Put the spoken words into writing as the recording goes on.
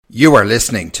You are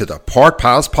listening to the Port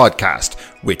Pals podcast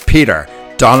with Peter,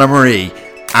 Donna Marie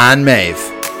and Maeve.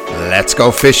 Let's go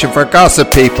fishing for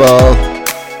gossip, people.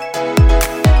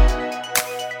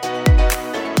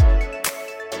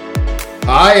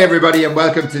 Hi everybody and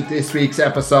welcome to this week's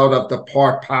episode of the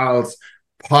Port Pals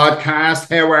podcast.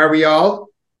 How are we all?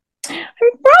 We're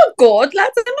all good,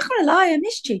 lads. I'm not going to lie, I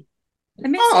missed you.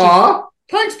 Aww,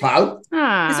 thanks, pal.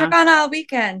 Because we're gone all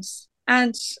weekend.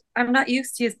 And I'm not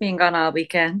used to you being gone all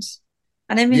weekend.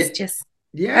 And I missed you.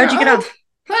 Yeah. How'd you get on?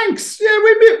 Thanks. Yeah,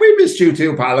 we missed you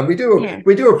too, pal. And we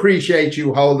do appreciate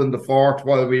you holding the fort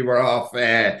while we were off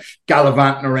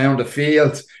gallivanting around the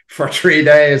field for 3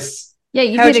 days. Yeah,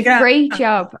 you did a great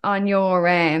job on your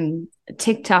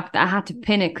TikTok that I had to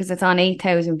pin it because it's on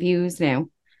 8,000 views now.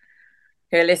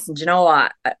 Here, listen, do you know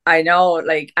what? I know,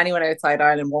 like, anyone outside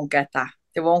Ireland won't get that.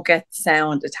 They won't get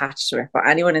sound attached to it, but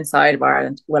anyone inside of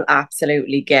Ireland will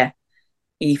absolutely get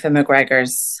Aoife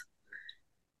McGregor's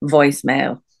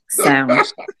voicemail sound.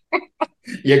 And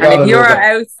if you're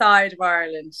outside of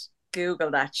Ireland,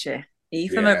 Google that shit.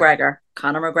 Aoife McGregor,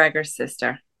 Conor McGregor's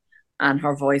sister, and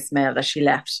her voicemail that she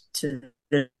left to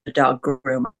the dog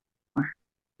groomer.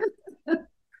 That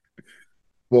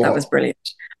was brilliant.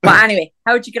 But anyway,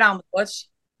 how'd you get on with Butch?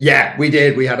 Yeah, we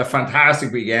did. We had a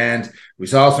fantastic weekend. We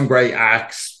saw some great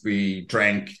acts. We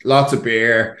drank lots of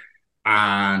beer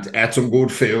and ate some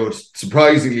good food.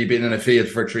 Surprisingly, being in a field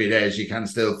for 3 days, you can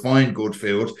still find good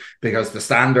food because the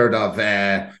standard of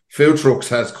food trucks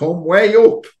has come way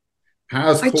up.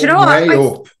 I said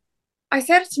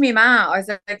it to me, Ma. I was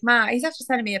like, Ma, he's after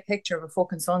sending me a picture of a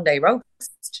fucking Sunday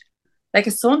roast. Like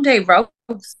a Sunday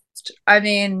roast. I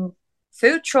mean,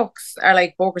 food trucks are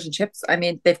like burgers and chips. I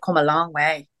mean, they've come a long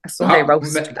way. A Sunday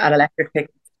roast at Electric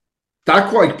Picnic.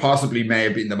 That quite possibly may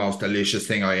have been the most delicious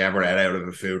thing I ever ate out of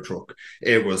a food truck.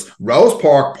 It was roast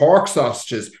pork, pork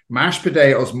sausages, mashed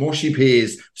potatoes, mushy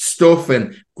peas,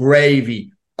 stuffing,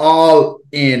 gravy, all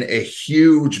in a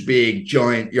huge, big,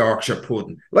 giant Yorkshire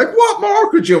pudding. Like, what more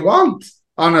could you want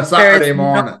on a Saturday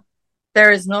morning?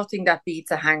 There is nothing that beats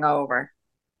a hangover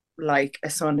like a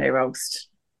Sunday roast.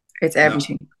 It's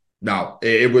everything. No,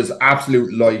 it was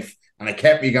absolute life. And it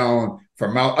kept me going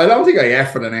for I don't think I ate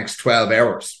for the next 12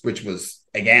 hours, which was,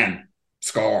 again,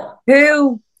 score.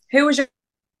 Who was your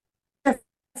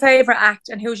favourite act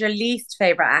and who was your least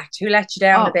favourite act? Who let you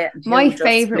down a bit? My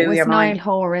favourite was Niall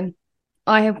Horan.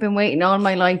 I have been waiting all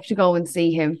my life to go and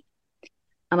see him.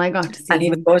 And I got to see him. He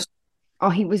was good. Oh,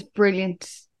 he was brilliant.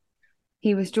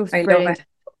 He was just brilliant. Love it.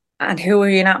 And who were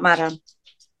you not mad on?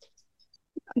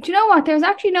 Do you know what? There was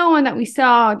actually no one that we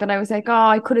saw that I was like, oh,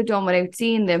 I could have done without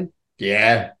seeing them.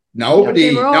 Yeah.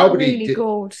 Nobody really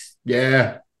good.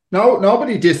 Yeah. No,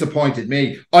 nobody disappointed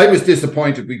me. I was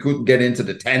disappointed we couldn't get into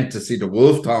the tent to see the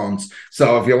wolf tones.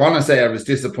 So if you want to say I was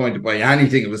disappointed by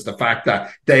anything, it was the fact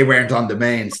that they weren't on the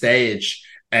main stage.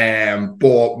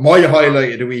 But my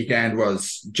highlight of the weekend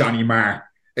was Johnny Marr.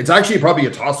 It's actually probably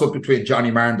a toss-up between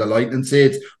Johnny Marr and the Lightning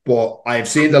Seeds, but I've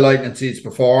seen the Lightning Seeds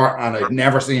before and I've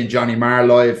never seen Johnny Marr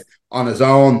live on his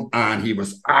own, and he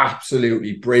was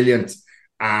absolutely brilliant.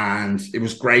 And it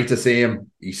was great to see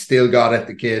him. He still got it,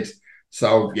 the kid.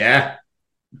 So, yeah,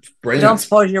 brilliant. I don't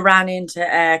suppose you ran into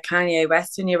Kanye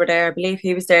West when you were there. I believe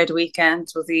he was there the weekend.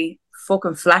 Was he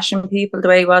fucking flashing people the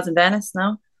way he was in Venice,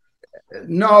 no?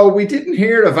 No, we didn't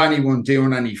hear of anyone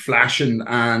doing any flashing,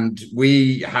 and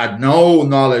we had no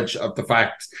knowledge of the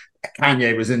fact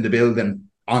Kanye was in the building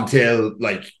until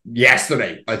like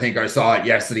yesterday. I think I saw it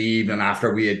yesterday evening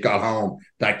after we had got home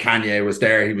that Kanye was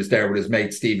there. He was there with his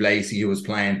mate Steve Lacey, who was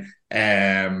playing.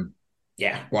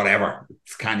 Whatever.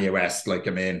 It's Kanye West. Like,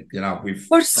 I mean, you know, I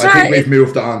think we've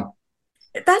moved on.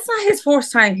 That's not his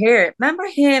first time here. Remember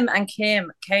him and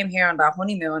Kim came here on that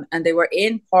honeymoon and they were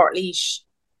in Portlaoise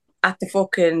at the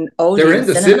fucking Odeon. They're in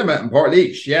the cinema in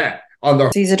Portlaoise, yeah.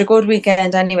 He's had a good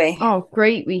weekend anyway. Oh,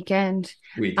 great weekend.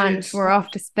 And we're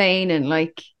off to Spain and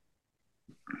like...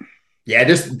 Yeah,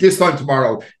 this time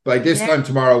tomorrow. By this time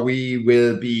tomorrow, we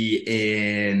will be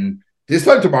in... This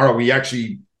time tomorrow, we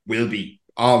actually will be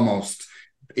almost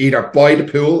either by the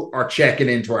pool or checking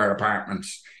into our apartment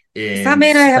in Does that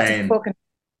mean Spain. I have to fucking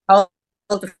hold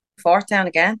the fort down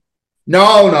again?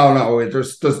 No.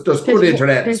 There's good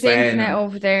internet in Spain. There's internet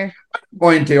over there.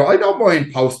 I don't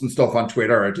mind posting stuff on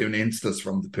Twitter or doing instas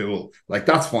from the pool. Like,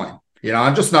 that's fine. You know,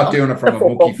 I'm just not doing it from a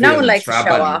monkey field. No one likes to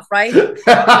show off, right? No one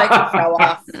likes to show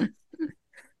off.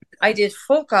 I did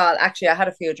fuck all. Actually, I had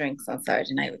a few drinks on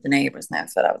Saturday night with the neighbours now,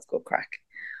 so that was good crack.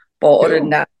 But other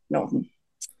than that, nothing.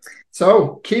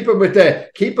 So keep it with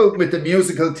the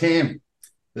musical team.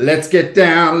 Let's get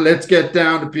down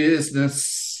to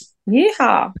business.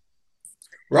 Yeah.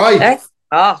 Right.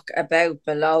 talk about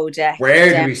below deck.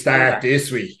 Where do we start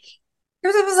this week?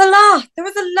 There was a lot. There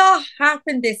was a lot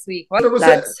happened this week. What,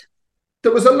 lads?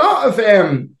 There was a lot of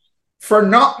for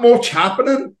not much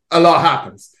happening, a lot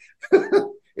happens.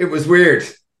 It was weird.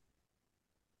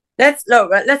 Let's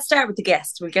start with the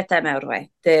guests. We'll get them out of the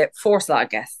way. The force law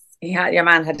guests. Your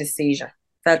man had a seizure.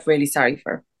 Felt really sorry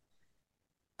for him.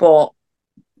 But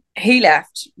he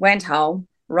left, went home,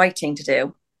 right thing to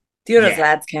do. The other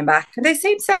lads came back and they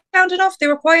seemed sound enough. They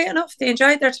were quiet enough. They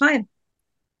enjoyed their time.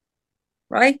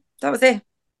 Right? That was it.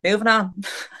 Moving on.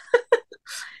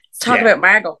 Let's talk about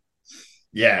Margot.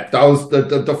 Yeah, those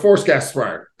the force guests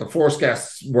were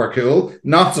cool.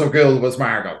 Not so cool was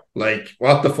Margot. Like,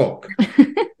 what the fuck?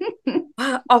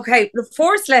 Okay,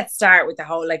 first let's start with the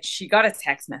whole, like, she got a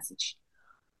text message.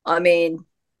 I mean,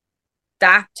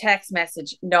 that text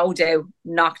message, no doubt,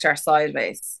 knocked her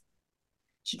sideways.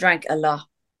 She drank a lot.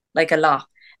 Like, a lot.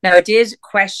 Now, I did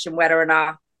question whether or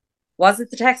not, was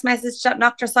it the text message that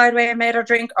knocked her sideways and made her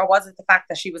drink, or was it the fact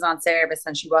that she was on service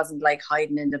and she wasn't, like,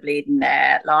 hiding in the bleeding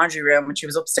laundry room and she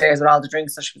was upstairs with all the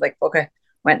drinks, so she was like, fuck it,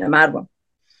 went in a mad one.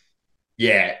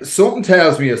 Yeah, something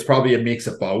tells me it's probably a mix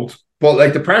of both. But,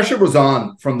 like, the pressure was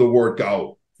on from the word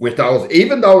go with those,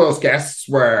 even though those guests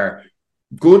were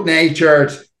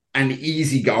good-natured and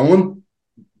easygoing,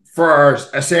 for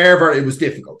a server, it was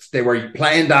difficult. They were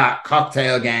playing that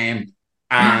cocktail game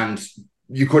and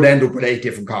you could end up with 8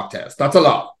 different cocktails. That's a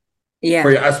lot. Yeah.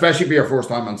 Especially for your first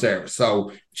time on service.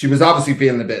 So she was obviously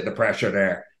feeling a bit of the pressure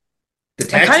there.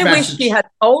 I kind of wish she had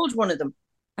told one of them.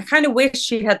 I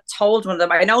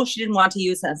know she didn't want to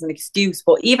use it as an excuse,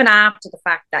 but even after the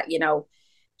fact that, you know,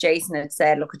 Jason had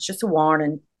said, look, it's just a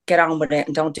warning, get on with it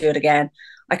and don't do it again.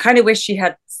 I kind of wish she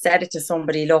had said it to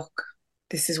somebody, look,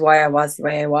 this is why I was the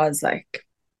way I was, like.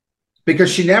 Because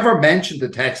she never mentioned the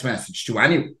text message to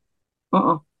anyone.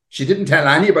 She didn't tell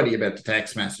anybody about the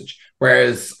text message.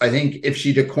 Whereas I think if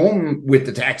she'd have come with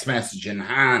the text message in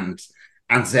hand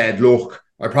and said, look,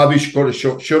 I probably should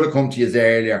have come to you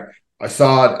earlier. I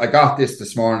saw it. I got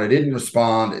this morning. I didn't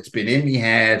respond. It's been in my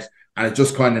head and it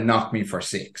just kind of knocked me for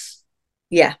 6.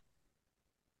 Yeah.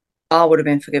 All would have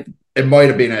been forgiven. It might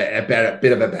have been a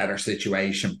bit of a better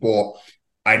situation, but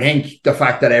I think the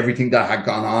fact that everything that had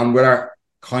gone on with her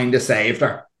kind of saved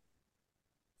her.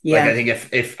 Yeah. Like,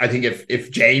 I think if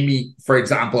Jamie, for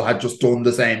example, had just done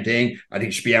the same thing, I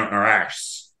think she'd be out in her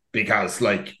arse. Because,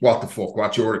 like, what the fuck?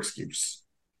 What's your excuse?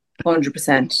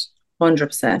 100%.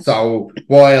 100%. So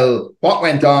while what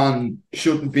went on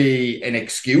shouldn't be an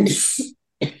excuse,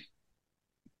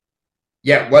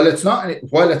 it's not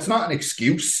an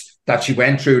excuse that she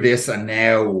went through this and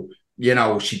now, you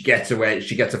know, she gets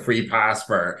a free pass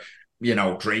for, you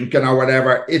know, drinking or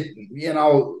whatever.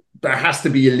 There has to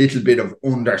be a little bit of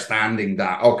understanding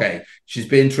that, okay, she's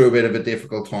been through a bit of a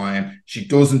difficult time. She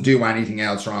doesn't do anything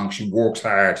else wrong. She works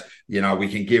hard. You know, we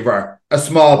can give her a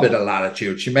small bit of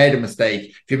latitude. She made a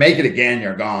mistake. If you make it again,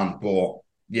 you're gone. But,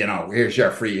 you know, here's your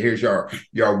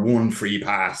one free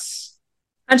pass.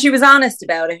 And she was honest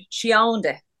about it. She owned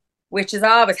it, which is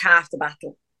always half the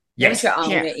battle. Yes. Once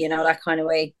you own it, you know, that kind of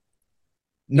way.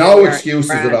 No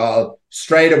excuses at all.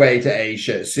 Straight away to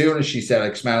Aisha. As soon as she said,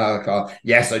 I smell alcohol,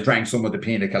 yes, I drank some of the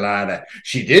Pina CoLoaded.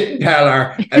 She didn't tell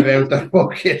her about the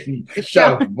fucking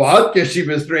vodka she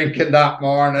was drinking that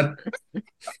morning.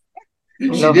 She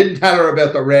didn't tell her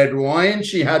about the red wine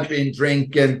she had been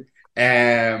drinking.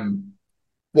 But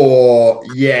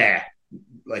yeah,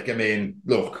 like, I mean,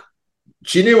 look,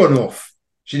 she knew enough.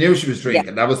 She knew she was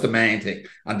drinking. That was the main thing.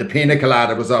 And the Pina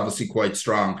CoLoaded was obviously quite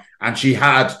strong. And she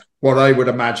had what I would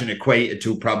imagine equated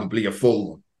to probably a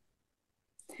full one.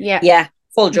 Yeah,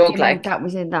 full jug, like that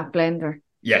was in that blender.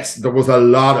 Yes, there was a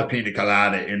lot of Pina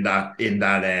CoLoaded in that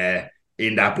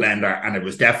blender, and it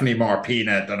was definitely more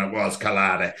peanut than it was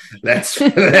colada. Let's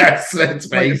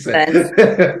face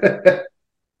it.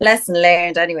 Lesson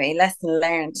learned, anyway. Lesson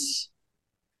learned.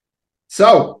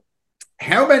 So,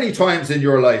 how many times in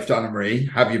your life, Donna Marie,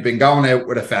 have you been going out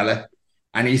with a fella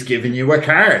and he's giving you a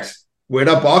card with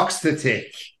a box to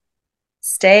tick?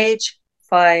 Stage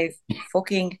 5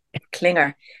 fucking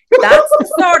clinger. That's the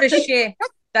sort of shit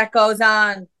that goes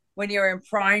on when you're in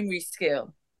primary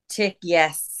school. Tick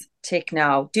yes, tick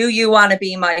no. Do you want to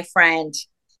be my friend?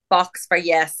 Box for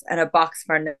yes and a box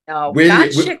for no.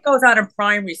 Shit goes on in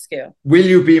primary school. Will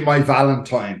you be my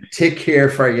Valentine? Tick here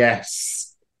for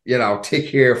yes. You know, tick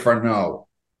here for no.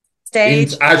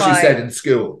 Stage 5, as you said in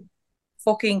school.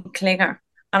 Fucking clinger.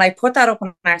 And I put that up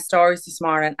on our stories this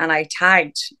morning and I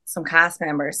tagged some cast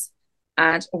members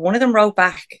and one of them wrote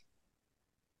back,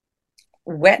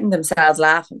 wetting themselves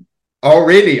laughing. Oh,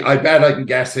 really? I bet I can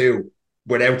guess who.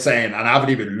 without saying, and I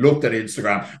haven't even looked at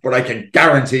Instagram, but I can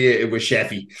guarantee you it was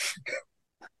Cheffy.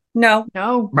 No.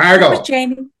 Margot. It was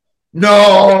Jamie.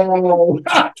 No.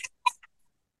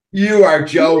 You are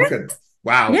joking. Yes.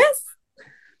 Wow. Yes.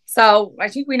 So I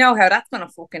think we know how that's going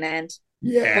to fucking end.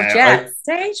 Yeah. But yeah,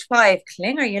 stage 5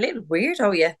 clinger, you little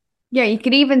weirdo, you. Yeah, you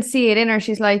could even see it in her.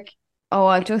 She's like, oh,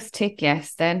 I'll just tick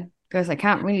yes then, because I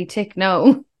can't really tick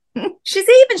no. She's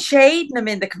even shading him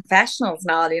in the confessionals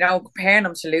and all, you know, comparing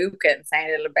him to Luca and saying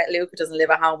a little bit Luca doesn't live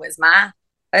at home with his man.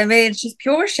 I mean, she's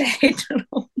pure shade.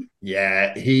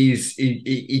 Yeah,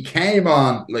 he came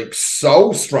on like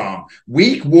so strong.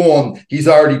 Week 1, he's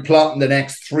already plotting the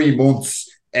next 3 months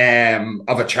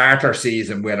of a charter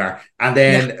season with her, and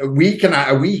then a week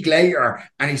later,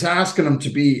 and he's asking him to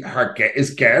be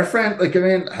his girlfriend. Like, I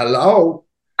mean, hello.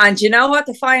 And you know what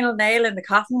the final nail in the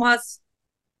coffin was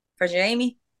for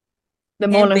Jamie?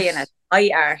 Him being a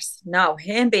tight arse. No,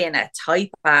 him being a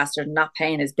tight bastard, not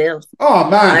paying his bills. Oh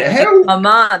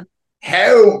man,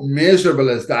 how miserable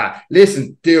is that?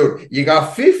 Listen, dude, you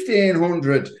got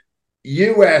 $1,500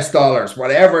 US,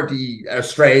 whatever the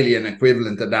Australian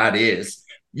equivalent of that is.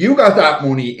 You got that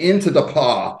money into the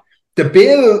pot. The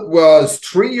bill was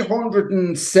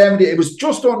 $370. It was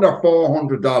just under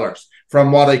 $400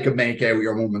 from what I could make out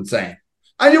your woman saying.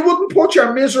 And you wouldn't put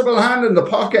your miserable hand in the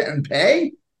pocket and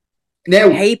pay? Now,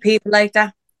 I hate people like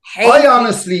that. I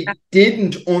honestly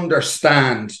didn't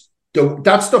understand.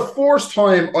 That's the first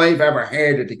time I've ever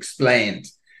heard it explained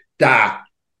that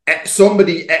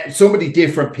somebody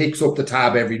different picks up the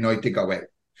tab every night to go out.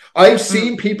 I've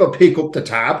seen people pick up the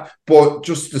tab, but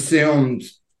just assumed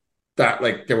that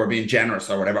like they were being generous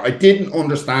or whatever. I didn't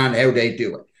understand how they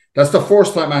do it. That's the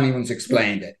first time anyone's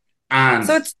explained it. And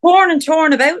so it's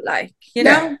torn about, like, you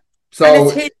know? So and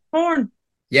it's his torn.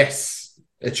 Yes.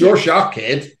 It's your shot,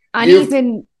 kid.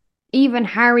 And even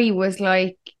Harry was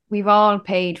like, we've all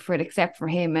paid for it except for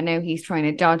him, and now he's trying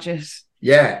to dodge it.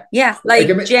 Yeah. Yeah, like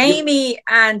Jamie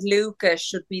and Lucas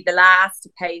should be the last to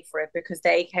pay for it because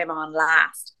they came on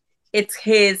last. It's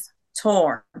his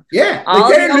torn. Yeah,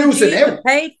 like they're losing out.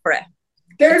 Paid for it.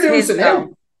 They're losing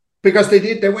out because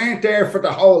they weren't there for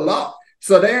the whole lot.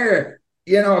 So they're,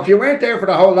 you know, if you weren't there for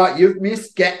the whole lot, you've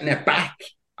missed getting it back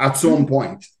at some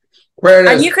point.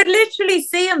 Whereas, and you could literally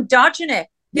see him dodging it.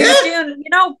 He was doing, you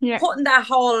know, putting that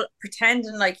whole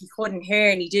pretending like he couldn't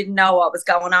hear and he didn't know what was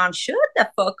going on. Shut the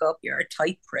fuck up, you're a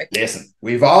tight prick. Listen,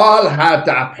 we've all had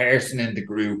that person in the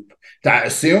group that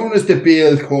as soon as the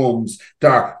bill comes,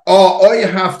 I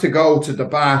have to go to the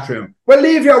bathroom. Well,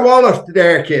 leave your wallet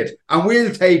there, kid, and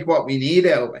we'll take what we need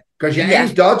out of it because you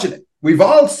ain't dodging it. We've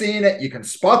all seen it. You can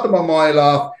spot them a mile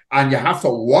off and you have to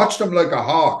watch them like a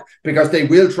hawk because they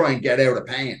will try and get out of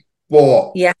pain.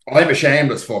 But I'm a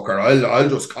shameless fucker. I'll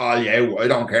just call you out. I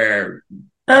don't care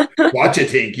what you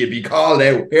think. You'll be called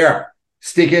out. Here,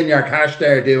 stick in your cash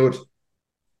there, dude.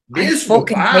 I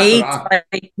fucking hate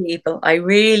tight people. I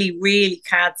really, really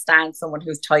can't stand someone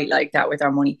who's tight like that with their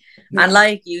money. Yeah. And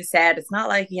like you said, it's not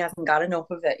like he hasn't got enough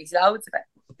of it. He's loads of it.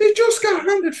 He just got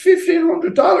handed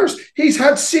 $1,500. He's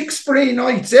had 6 free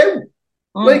nights out.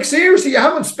 Like, seriously, you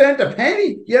haven't spent a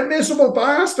penny. You miserable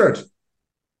bastard.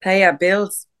 Pay your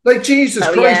bills. Like, Jesus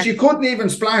Christ, you couldn't even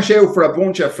splash out for a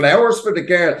bunch of flowers for the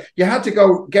girl. You had to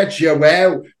go get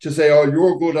Joao to say, oh,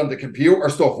 you're good on the computer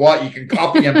stuff. What, you can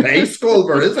copy and paste,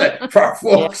 Culver, is it? For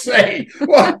fuck's sake.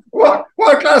 What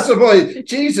classify?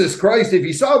 Jesus Christ, if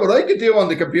you saw what I could do on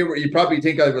the computer, you'd probably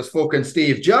think I was fucking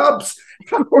Steve Jobs.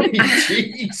 Holy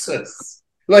Jesus.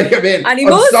 Like, I mean, and he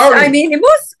must,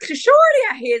 surely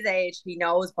at his age, he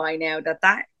knows by now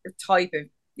that type of,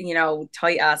 you know,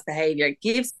 tight ass behavior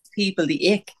gives people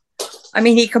the ick. I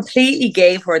mean, he completely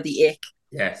gave her the ick.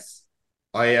 Yes.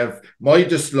 My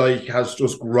dislike has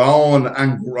just grown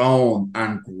and grown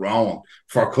and grown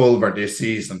for Culver this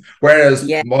season. Whereas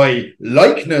my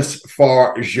likeness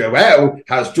for Joao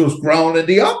has just grown in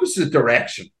the opposite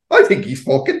direction. I think he's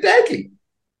fucking deadly.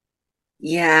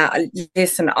 Yeah,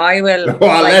 listen, I will.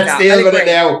 Well, let's deal with it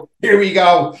now. Here we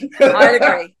go. I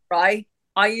agree, right?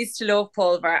 I used to love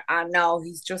Culver, and now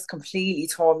he's just completely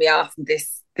torn me off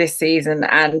this season.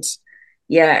 And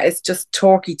yeah, it's just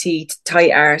turkey teeth, tight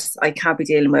arse. I can't be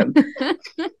dealing with him.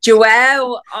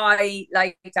 Joao, I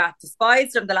like that.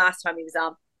 Despised him the last time he was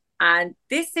on. And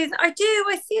this season, I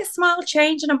see a small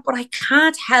change in him, but I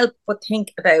can't help but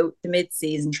think about the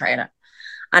mid-season trailer.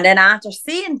 And then after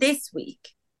seeing this week,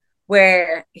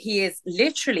 where he is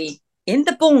literally in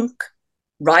the bunk,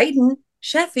 riding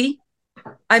Cheffy,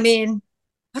 I mean,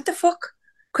 what the fuck?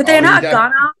 Could they not have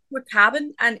gone off with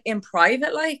cabin and in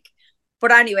private, like?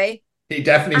 But anyway. He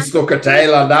definitely stuck a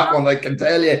tail on that one, I can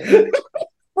tell you.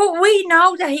 But we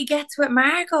know that he gets with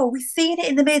Margot. We've seen it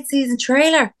in the mid-season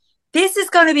trailer. This is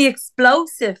going to be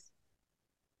explosive.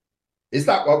 Is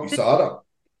that what we saw, though?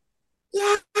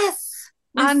 Yes.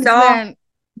 And saw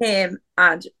him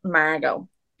and Margot.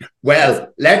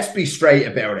 Well, let's be straight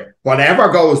about it. Whatever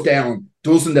goes down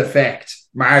doesn't affect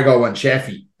Margot and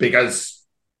Cheffy because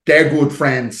they're good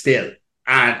friends still.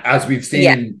 And as we've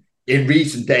seen in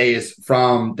recent days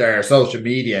from their social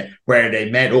media where they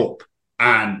met up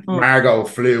and Margot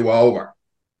flew over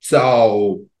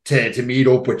to meet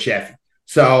up with Cheffy.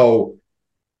 So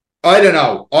I don't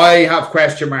know. I have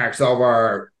question marks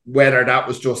over whether that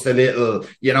was just a little,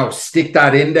 stick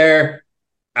that in there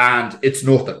and it's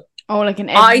nothing. Oh, like an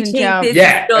editing job.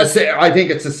 Yeah, I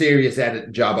think it's a serious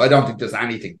editing job. I don't think there's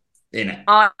anything in it.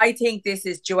 I think this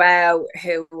is Joao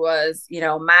who was,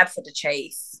 mad for the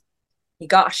chase. He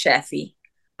got a Cheffy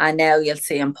and now you'll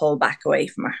see him pull back away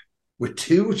from her. With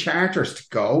 2 charters to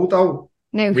go, though?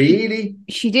 No, really?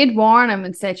 She did warn him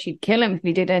and said she'd kill him if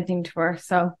he did anything to her.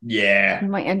 So yeah, he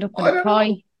might end up in a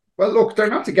pie. Well, look, they're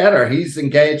not together. He's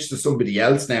engaged to somebody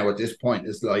else now at this point in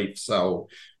his life. So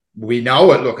we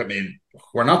know it. Look, I mean,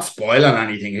 we're not spoiling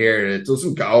anything here. It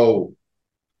doesn't go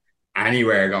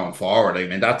anywhere going forward. I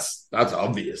mean, that's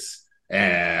obvious.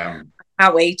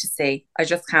 Can't wait to see. I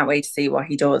just can't wait to see what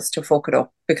he does to fuck it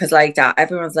up. Because like that,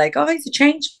 everyone's like, oh, he's a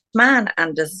changed man.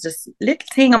 And there's this little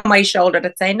thing on my shoulder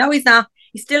that's saying, no, he's not.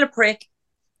 He's still a prick.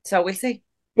 So we'll see.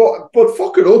 But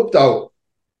fuck it up, though.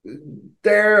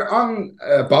 They're on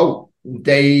a boat.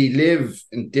 They live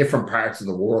in different parts of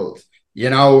the world.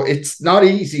 It's not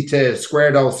easy to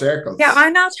square those circles. Yeah,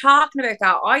 I'm not talking about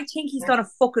that. I think he's going to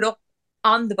fuck it up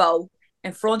on the boat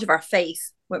in front of our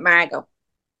face with Margot.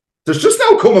 There's just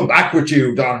no coming back with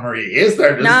you, Donna Marie, is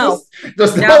there?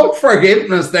 There's no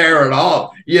forgiveness there at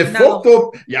all. You fucked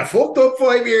up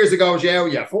 5 years ago, Joe.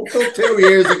 You fucked up 2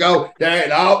 years ago.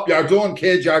 No, you're done,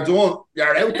 kid. You're done.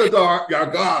 You're out the door.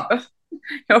 You're gone.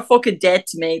 You're fucking dead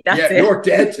to me. That's it. You're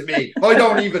dead to me. I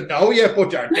don't even know you,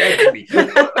 but you're dead to me.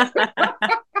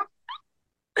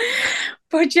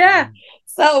 But yeah,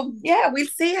 so yeah, we'll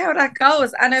see how that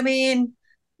goes. And I mean,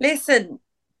 listen,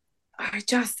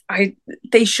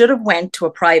 they should have went to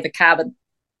a private cabin.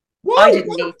 Whoa, I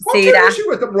didn't need to see that.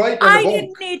 With them right I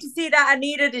didn't need to see that. I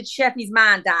needed it. Cheffy's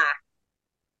man die.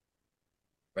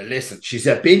 Well, listen, she's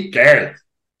a big girl.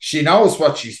 She knows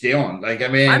what she's doing. Like, I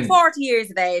mean, I'm 40 years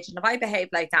of age, and if I behave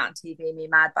like that on TV, me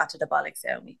mad batter the bollocks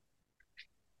out of me.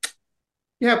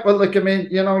 Yeah, but like, I mean,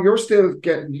 you're still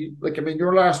getting, like, I mean,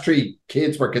 your last 3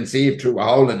 kids were conceived through a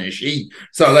hole in a sheet.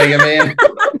 So, like, I mean,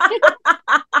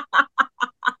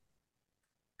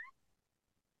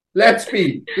 let's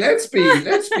be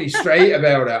straight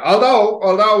about it.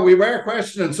 Although we were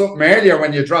questioning something earlier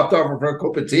when you dropped over for a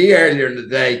cup of tea earlier in the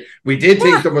day, we did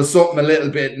think there was something a little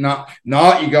bit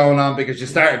naughty going on because you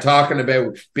started talking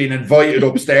about being invited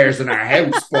upstairs in our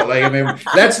house. But like, I mean,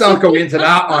 let's not go into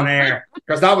that on air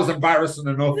because that was embarrassing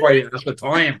enough for you at the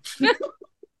time.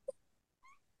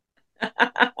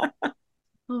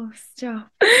 Oh,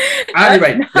 stop.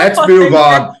 Anyway, let's move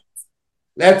on.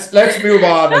 Let's move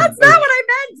on. That's not what I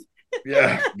meant.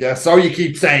 Yeah. So you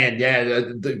keep saying,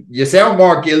 you sound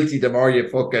more guilty the more you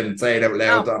fucking say it out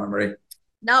loud, Donna Marie.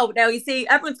 No, you see,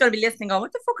 everyone's going to be listening going,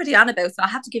 what the fuck are they on about? So I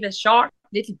have to give a short,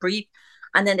 little brief,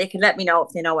 and then they can let me know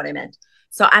if they know what I meant.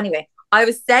 So anyway, I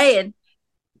was saying,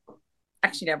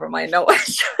 actually, never mind. No,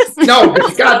 no, but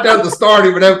you can't tell the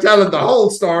story without telling the whole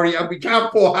story, and we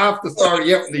can't put half the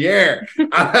story out in the air.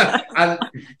 And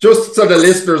just so the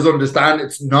listeners understand,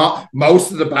 it's not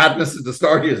most of the badness of the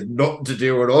story has nothing to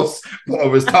do with us. But I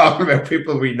was talking about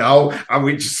people we know, and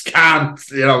we just can't,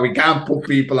 we can't put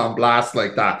people on blast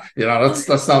like that.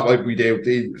 That's not what we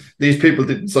do. These people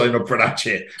didn't sign up for that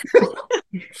shit.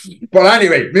 But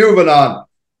anyway, moving on.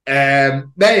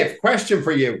 Maeve, question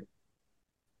for you.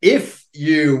 If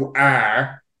you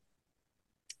are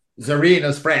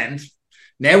Zarina's friend,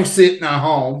 now sitting at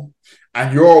home,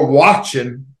 and you're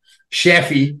watching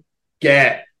Cheffy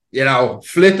get,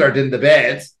 flittered in the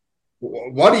bed,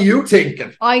 what are you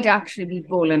thinking? I'd actually be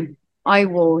bullying. I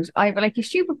would. I'd be like, you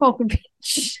stupid fucking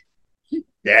bitch.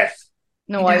 Yes.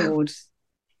 No, I would.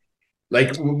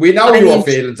 Like, we know your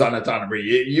feelings on it, Donna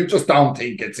Marie. You just don't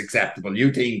think it's acceptable.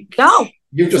 You think... No.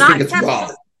 You just think it's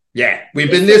wrong. Yeah, we've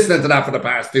been listening to that for the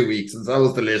past 2 weeks, and so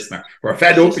is the listener. We're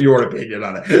fed up with your opinion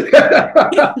on it.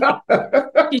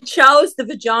 You chose the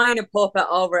vagina puppet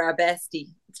over our bestie.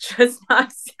 It's just not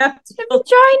acceptable. The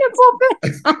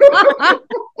vagina puppet.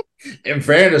 In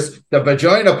fairness, the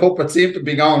vagina puppet seemed to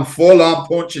be going full on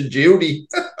Punch and Judy.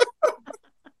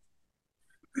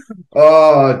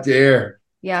 Oh dear.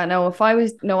 Yeah, no, if I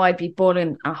was, I'd be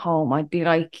bullying at home. I'd be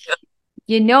like,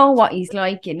 You know what he's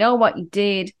like. You know what he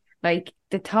did. Like,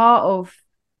 the thought of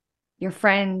your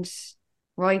friend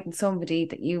writing somebody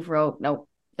that you've wrote, no.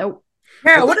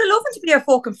 Yeah, I would have loved to be a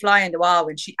fucking fly in the wall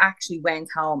when she actually went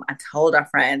home and told her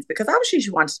friends, because obviously she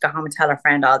wanted to go home and tell her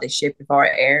friend all this shit before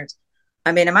it aired.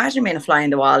 I mean, imagine being a fly in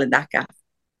the wall in that gap.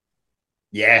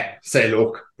 Yeah, say,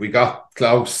 look, we got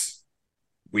close.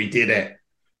 We did it.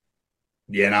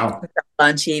 You know,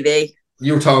 on TV.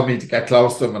 You told me to get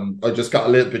close to him, and I just got a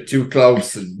little bit too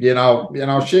close. And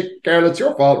shit, girl, it's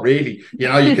your fault, really. You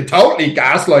can totally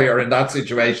gaslight her in that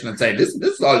situation and say, "Listen,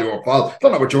 this is all your fault.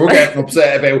 Don't know what you're getting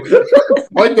upset about.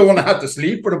 I'm the one that had to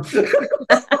sleep with him."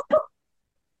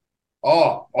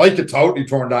 Oh, I could totally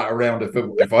turn that around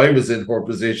if I was in her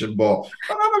position, but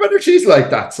I don't know whether she's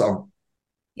like that. So,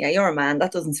 yeah, you're a man.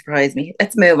 That doesn't surprise me.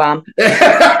 Let's move on.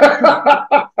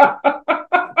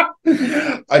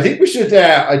 I think we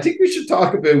should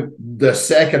talk about the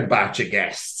second batch of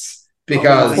guests,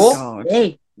 because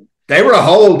they were a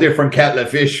whole different kettle of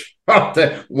fish.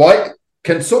 Why?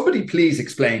 Can somebody please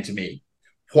explain to me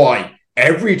why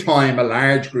every time a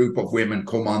large group of women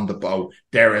come on the boat,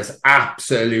 there is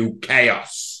absolute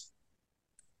chaos?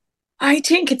 I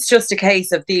think it's just a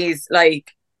case of these,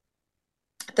 like,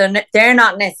 they're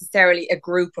not necessarily a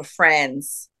group of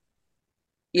friends.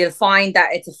 You'll find that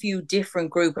it's a few different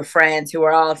group of friends who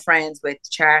are all friends with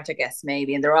Chart, I guess,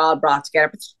 maybe, and they're all brought together.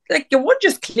 But like, you would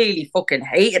just clearly fucking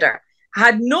hated her.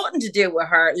 Had nothing to do with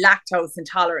her lactose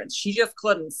intolerance. She just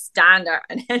couldn't stand her.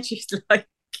 And then she's like,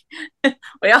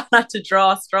 we all had to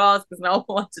draw straws because no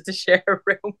one wanted to share a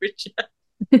room with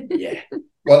you. Yeah.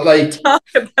 Well, like, talk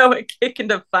about a kick in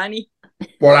the fanny.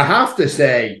 But I have to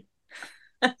say,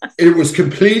 it was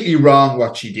completely wrong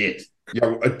what she did.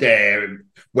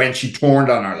 When she turned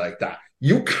on her like that.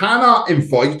 You cannot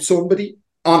invite somebody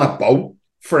on a boat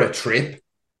for a trip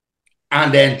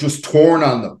and then just turn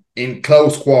on them in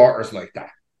close quarters like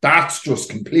that. That's just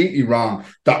completely wrong.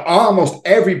 That almost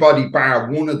everybody bar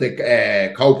one of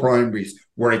the co-primaries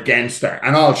were against her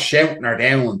and all shouting her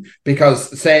down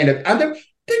because saying it. And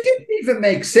they didn't even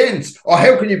make sense. Oh,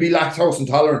 how can you be lactose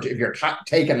intolerant if you're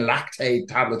taking lactate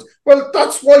tablets? Well,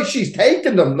 that's why she's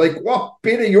taking them. Like, what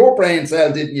bit of your brain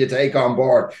cell didn't you take on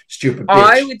board, stupid bitch?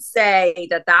 I would say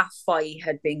that fight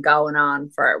had been going on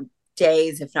for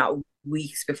days, if not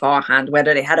weeks beforehand,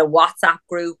 whether they had a WhatsApp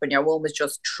group and your one was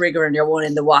just triggering your one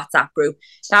in the WhatsApp group.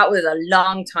 That was a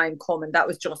long time coming. That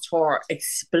was just her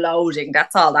exploding.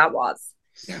 That's all that was.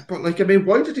 Yeah, but like, I mean,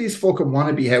 why do these fucking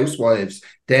wannabe housewives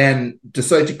then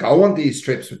decide to go on these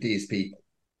trips with these people?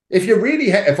 If I really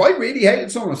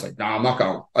hated someone, it's like, no, I'm not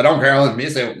going. I don't care. I'll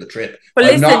miss out on the trip. But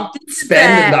I'm not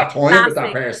spending that time with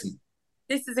that person.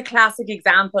 This is a classic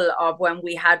example of when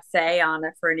we had Faye on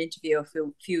it for an interview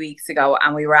a few weeks ago,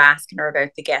 and we were asking her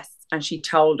about the guests, and she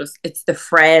told us it's the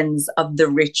friends of the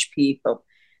rich people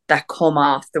that come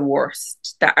off the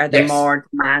worst, that are the more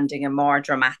demanding and more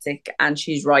dramatic. And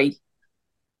she's right.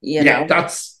 You know?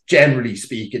 That's generally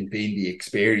speaking been the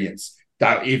experience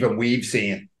that even we've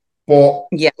seen. But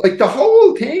like the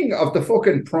whole thing of the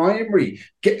fucking primary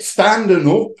standing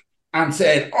up and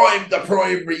saying, I'm the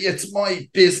primary, it's my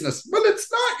business. Well,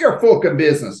 it's not your fucking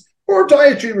business. Or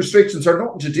dietary restrictions are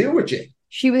nothing to do with you.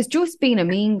 She was just being a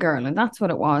mean girl, and that's what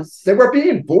it was. They were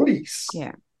being bullies.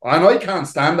 Yeah. And I can't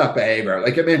stand that behaviour.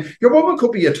 Like, I mean, your woman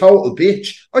could be a total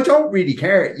bitch. I don't really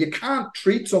care. You can't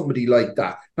treat somebody like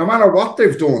that, no matter what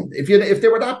they've done. If they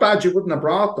were that bad, you wouldn't have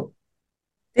brought them.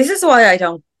 This is why I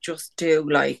don't just do,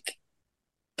 like,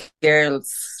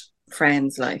 girls'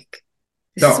 friends. Like,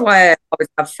 this is why I always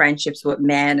have friendships with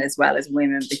men as well as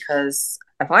women, because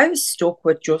if I was stuck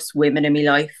with just women in my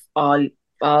life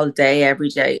all day, every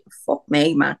day, fuck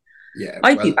me, man. Yeah,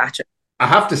 I'd be battered. I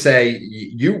have to say,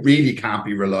 you really can't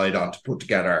be relied on to put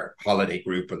together a holiday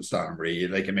group and stuff, really.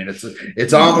 Like, I mean,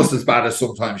 it's almost as bad as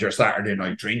sometimes your Saturday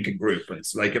night drinking group. And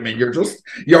it's like, I mean,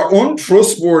 you're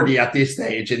untrustworthy at this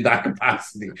stage in that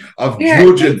capacity of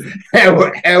judging how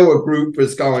a group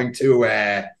is going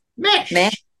to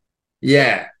mesh.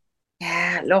 Yeah.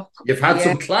 Yeah, look. You've had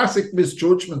some classic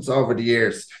misjudgments over the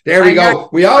years. There we go.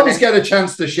 We always get a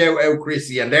chance to shout out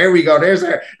Chrissy, and there we go.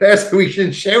 We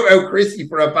can shout out Chrissy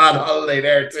for a bad holiday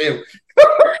there too.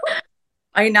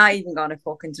 I'm not even gonna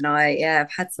fucking deny it. Yeah,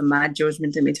 I've had some mad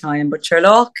judgment in my time, but sure,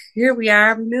 look, here we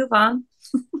are. We move on.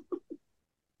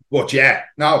 But yeah,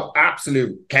 no,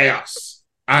 absolute chaos.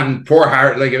 And poor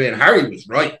Harry, like, I mean, Harry was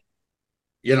right.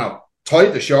 You know, tie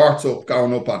the shorts up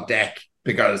going up on deck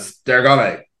because they're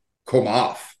gonna come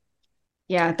off.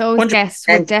 Yeah, those guests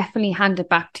will definitely hand it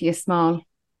back to you small.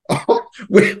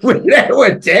 Without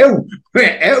a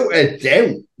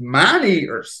doubt,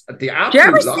 man-eaters at the absolute. Do you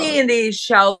ever see in these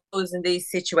shows, in these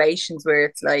situations where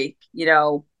it's like, you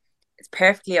know, it's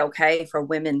perfectly okay for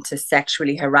women to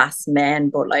sexually harass men,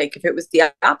 but like if it was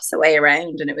the opposite way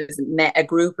around and it was a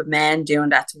group of men doing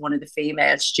that to one of the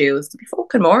female stews, it'd be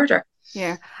fucking murder.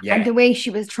 Yeah. And the way she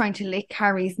was trying to lick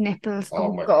Harry's nipples.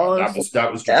 Oh my God.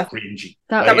 That was just cringy.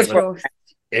 That was gross.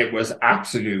 It was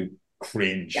absolute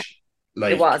cringe. Yeah.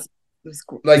 Like, it was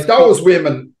like those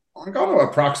women, I'm going to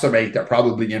approximate they're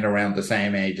probably in around the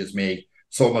same age as me,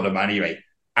 some of them anyway.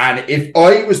 And if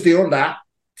I was doing that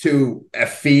to a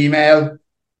female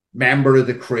member of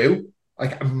the crew,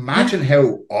 like imagine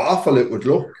how awful it would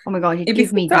look. Oh my God, you'd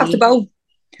give me off the boat.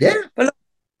 Yeah. But look,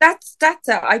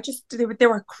 they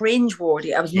were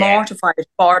cringe-worthy. I was mortified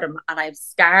for them, and I have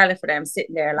scarlet for them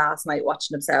sitting there last night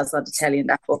watching themselves on the telly in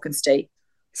that fucking state.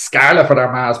 Scarlet for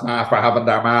their ma's ma for having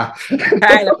their ma.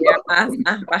 Scarlet for their ma's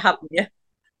ma for having you.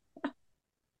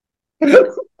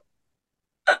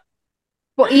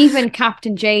 But even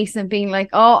Captain Jason being like,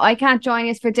 "Oh, I can't join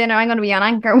us for dinner. I'm going to be on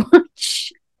Anchor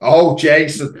Watch." Oh,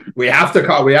 Jason, we have to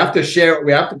call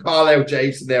out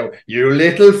Jason now. You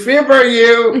little fibber,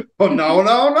 you. Oh,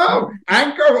 no.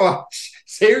 Anchor Watch.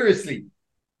 Seriously.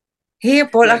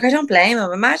 But like, I don't blame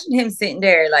him. Imagine him sitting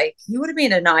there, like, he would have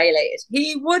been annihilated.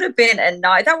 He would have been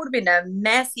annihilated. That would have been the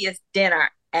messiest dinner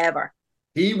ever.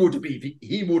 He would have been eaten.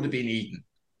 He would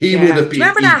have been.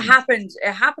 Remember that happened?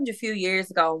 It happened a few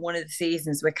years ago in one of the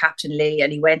seasons with Captain Lee,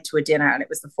 and he went to a dinner, and it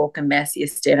was the fucking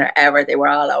messiest dinner ever. They were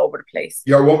all over the place.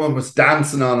 Your woman was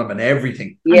dancing on him and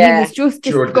everything. Yeah, and he was just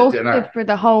disgusted for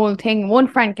the whole thing. One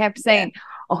friend kept saying,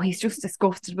 "Oh, he's just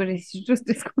disgusted with it. He's just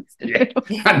disgusted." Yeah.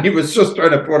 And he was just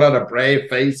trying to put on a brave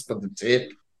face for the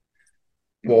tip.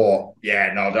 But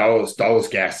yeah, no, those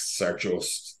guests are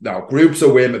just groups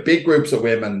of women. Big groups of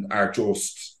women are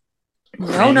just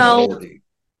no.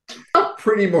 That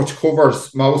pretty much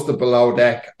covers most of Below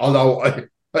Deck. Although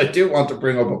I do want to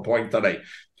bring up a point that I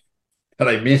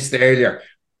missed earlier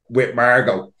with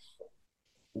Margot.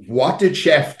 What did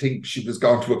Chef think she was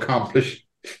going to accomplish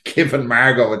giving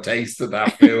Margot a taste of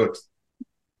that food?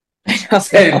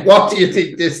 Saying, what do you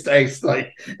think this tastes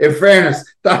like? In fairness,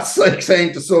 that's like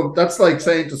saying to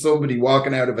somebody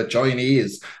walking out of a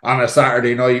Chinese on a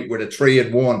Saturday night with a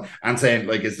 3-in-1 and saying,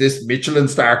 like, is this Michelin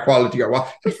star quality or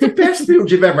what? That's the best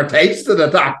food you've ever tasted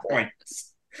at that point.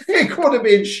 It could have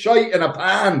been shite in a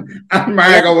pan, and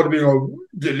Margot would have been like,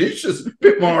 delicious,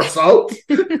 bit more salt.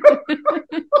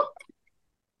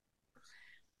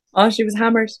 Oh, she was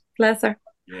hammered, bless her.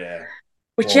 Yeah.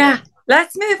 But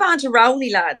let's move on to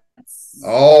RHONY, lads.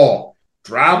 Oh,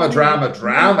 drama.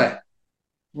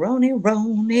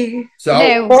 RHONY. So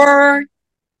now,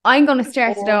 I'm going to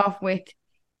start it off with,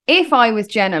 if I was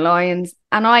Jenna Lyons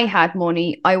and I had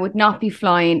money, I would not be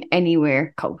flying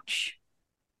anywhere coach.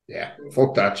 Yeah,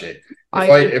 fuck that shit.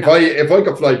 If I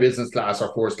could fly business class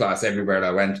or first class everywhere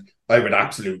I went, I would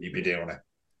absolutely be doing it.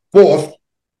 But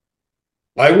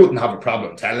I wouldn't have a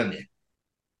problem telling you.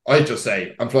 I'd just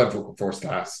say, I'm flying fucking first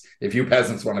class. If you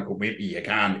peasants want to come with me, you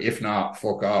can. If not,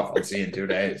 fuck off. I'll see you in 2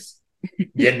 days.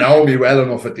 You know me well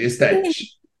enough at this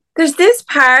stage. There's this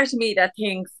part of me that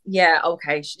thinks, yeah,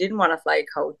 okay, she didn't want to fly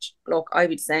coach. Look, I'd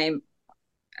be the same.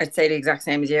 I'd say the exact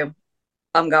same as you.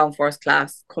 I'm going first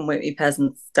class. Come with me,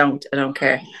 peasants. I don't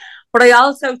care. But I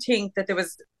also think that there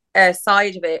was a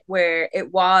side of it where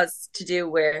it was to do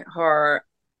with her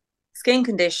skin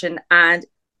condition, and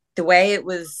the way it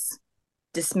was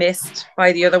dismissed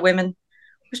by the other women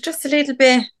was just a little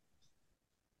bit.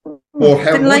 Well,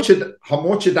 how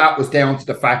much of that was down to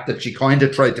the fact that she kind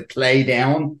of tried to play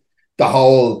down the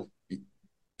whole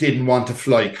didn't want to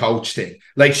fly coach thing.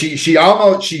 Like she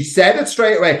said it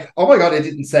straight away. Oh my God, I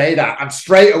didn't say that. And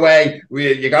straight away,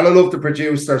 you gotta love the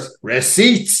producers.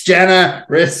 Receipts, Jenna,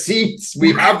 receipts.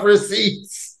 We have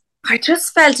receipts. I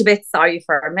just felt a bit sorry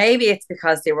for her. Maybe it's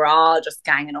because they were all just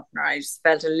ganging up on her. I just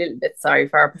felt a little bit sorry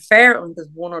for her. I prefer it when there's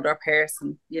one other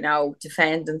person,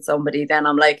 defending somebody. Then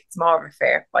I'm like, it's more of a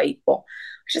fair fight. But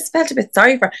I just felt a bit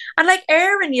sorry for her. And like,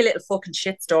 Erin, you little fucking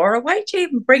shit store, why'd you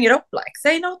even bring it up? Like,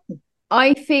 say nothing.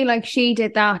 I feel like she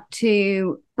did that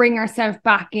to bring herself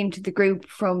back into the group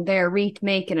from their wreath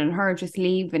making and her just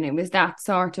leaving. It was that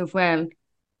sort of, if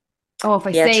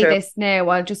I say true. This now,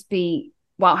 I'll just be...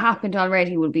 what happened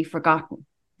already will be forgotten.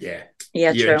 Yeah.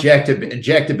 You true.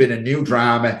 inject a bit of new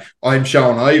drama. I'm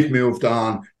showing I've moved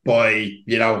on by,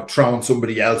 throwing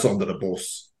somebody else under the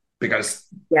bus. Because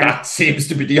that seems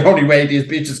to be the only way these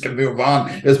bitches can move on,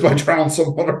 is by throwing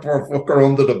some other poor fucker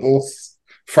under the bus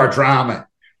for drama.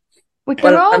 But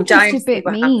they're all just a bit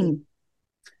mean.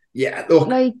 Yeah, look.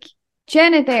 Like,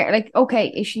 Jenna there, like,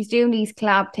 okay, if she's doing these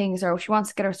collab things or if she wants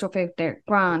to get her stuff out there,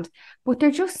 grand. But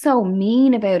they're just so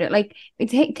mean about it. Like,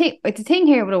 it's a thing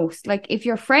here with us. Like, if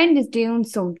your friend is doing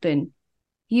something,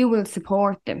 you will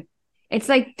support them. It's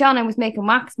like Donna was making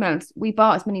wax melts. We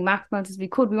bought as many wax melts as we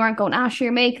could. We weren't going, sure,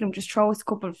 you're making them, just throw us a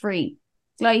couple free.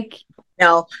 Like,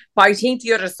 no, but I think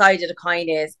the other side of the coin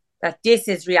is that this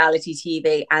is reality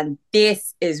TV and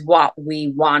this is what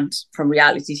we want from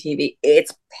reality TV.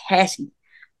 It's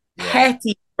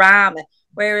petty drama.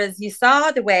 Whereas you saw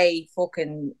the way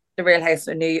fucking the Real House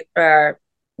of New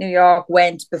York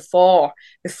went before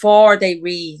they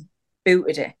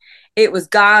rebooted it. It was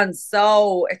gone.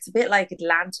 So it's a bit like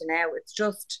Atlanta now. It's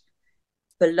just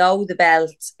below the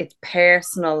belt. It's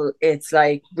personal. It's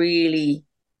like really,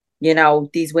 you know,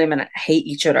 these women hate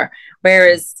each other.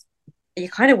 Whereas you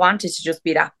kind of want it to just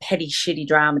be that petty, shitty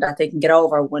drama that they can get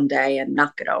over one day and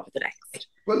not get over the next.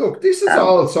 Well, look, this is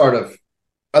all sort of,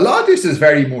 a lot of this is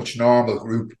very much normal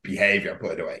group behavior,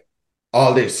 by the way.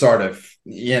 All this sort of,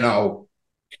 you know,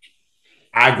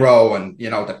 aggro and, you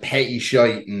know, the petty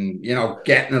shite and, you know,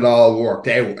 getting it all worked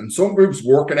out. And some groups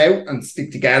work it out and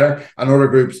stick together and other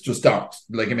groups just don't.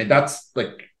 Like, I mean, that's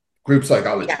like group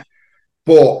psychology. Yeah.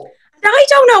 But I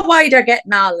don't know why they're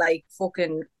getting all like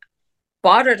fucking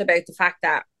bothered about the fact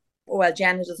that, well,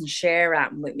 Jenna doesn't share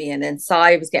that with me. And then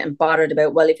Sai was getting bothered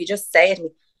about, well, if you just say it to me,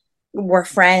 we're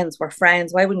friends.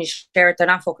 Why wouldn't you share it? They're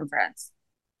not fucking friends.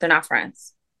 They're not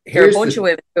friends. There are a bunch of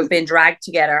women who have been dragged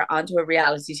together onto a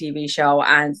reality TV show,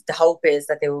 and the hope is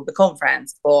that they will become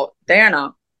friends, but they're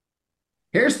not.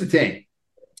 Here's the thing.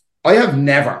 I have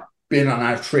never been on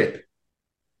a trip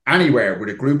anywhere with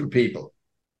a group of people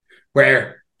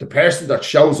where the person that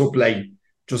shows up late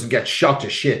doesn't get shot to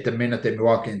shit the minute they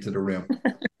walk into the room.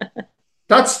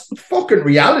 That's fucking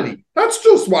reality. That's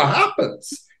just what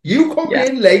happens. You come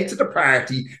in late to the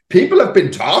party, people have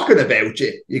been talking about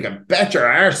you. You can bet your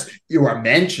arse you are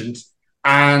mentioned,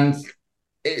 and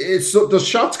the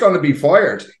shot's going to be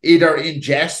fired, either in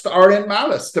jest or in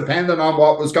malice, depending on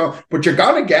what was going on. But you're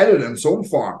going to get it in some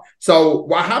form. So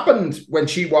what happened when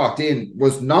she walked in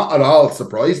was not at all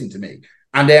surprising to me.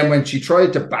 And then when she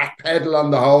tried to backpedal on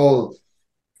the whole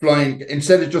flying,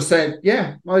 instead of just saying,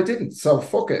 yeah, well, I didn't, so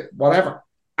fuck it, whatever,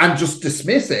 and just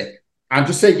dismiss it and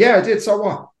just say, yeah, I did, so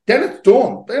what? Then it's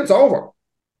done. Then it's over.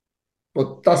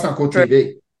 But that's not good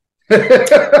TV.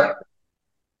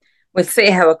 We'll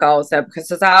see how it goes though, because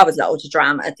there's always loads of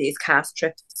drama at these cast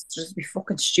trips. It's just be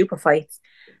fucking stupid fights.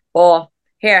 But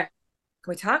here,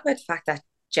 can we talk about the fact that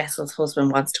Jessel's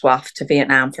husband wants to go off to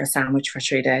Vietnam for a sandwich for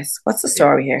 3 days? What's the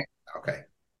story here? Okay.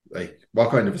 Like,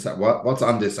 what kind of a sandwich? What's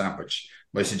on this sandwich?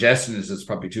 My suggestion is it's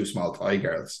probably 2 small Thai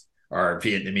girls or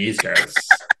Vietnamese girls.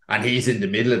 And he's in the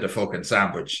middle of the fucking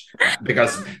sandwich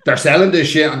because they're selling this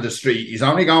shit on the street. He's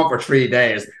only gone for 3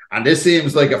 days. And this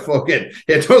seems like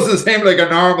it doesn't seem like a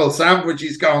normal sandwich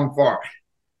he's going for.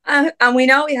 And we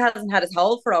know he hasn't had his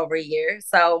hole for over a year.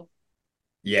 So.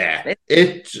 Yeah.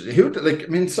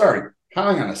 Sorry.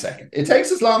 Hang on a second. It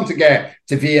takes as long to get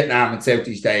to Vietnam and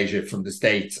Southeast Asia from the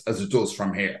States as it does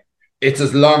from here. It's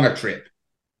as long a trip.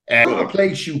 A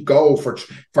place you go for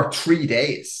 3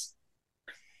 days.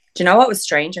 Do you know what was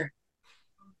stranger?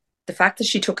 The fact that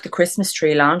she took the Christmas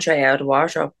tree lingerie out of the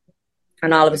wardrobe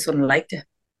and all of a sudden liked it.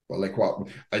 Well, like what?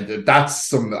 I'd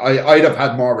have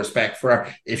had more respect for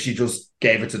her if she just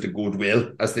gave it to the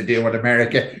Goodwill, as they do in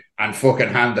America, and fucking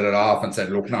handed it off and said,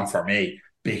 look, not for me.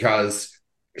 Because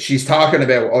she's talking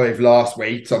about, I've lost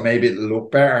weight, so maybe it'll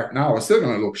look better. No, it's still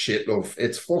going to look shit, love.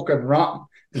 It's fucking rotten.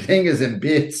 The thing is in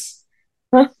bits.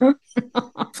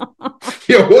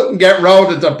 You wouldn't get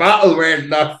rolled into battle wearing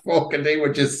that fucking thing,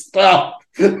 would you stop?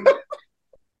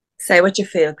 Say what you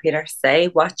feel, Peter. Say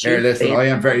what you feel. I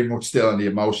am very much still on the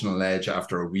emotional edge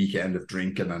after a weekend of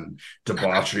drinking and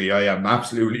debauchery. I am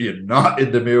absolutely not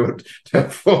in the mood to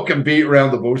fucking beat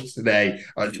around the bush today.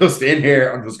 I'm just in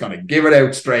here. I'm just going to give it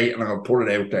out straight and I'm going to put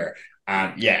it out there.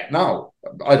 And yeah, no,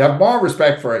 I'd have more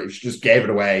respect for it if she just gave it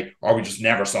away or we just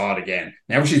never saw it again.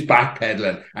 Now she's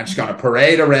backpedaling and she's going to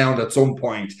parade around at some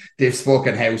point this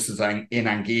fucking house is in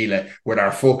Anguilla with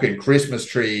our fucking Christmas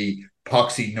tree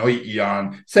poxy nighty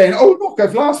on, saying, oh, look,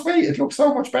 I've lost weight. It looks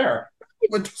so much better.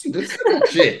 It doesn't. It's not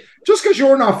shit. Just because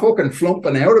you're not fucking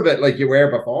flumping out of it like you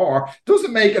were before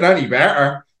doesn't make it any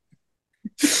better.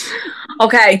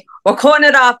 Okay, we're cutting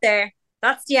it off there.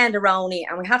 That's the end of RHONY,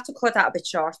 and we have to cut that a bit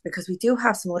short because we do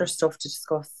have some other stuff to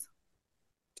discuss.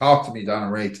 Talk to me, Donna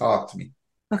Ray. Talk to me.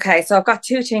 Okay, so I've got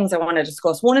 2 things I want to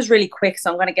discuss. One is really quick, so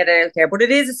I'm going to get it out there, but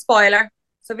it is a spoiler.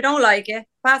 So if you don't like it,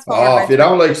 fast forward. If you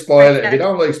don't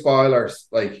like spoilers,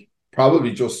 like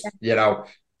probably just,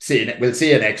 we'll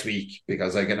see you next week,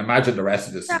 because I can imagine the rest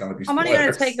of this is going to be spoilers. I'm only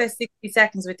going to take about 60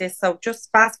 seconds with this, so just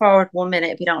fast forward 1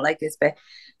 minute if you don't like this bit.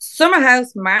 Summer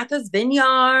house, Martha's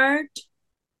Vineyard.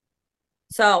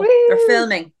 So Woo!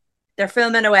 They're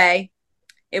filming away.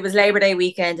 It was Labor Day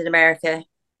weekend in America.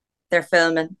 They're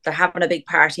filming. They're having a big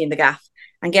party in the gaff.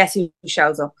 And guess who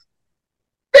shows up?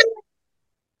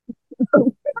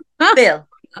 Phil.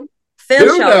 Phil Who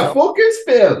shows the up. fuck is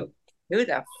Phil? Who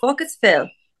the fuck is Phil?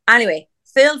 Anyway,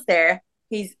 Phil's there.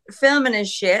 He's filming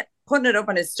his shit, putting it up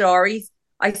on his stories.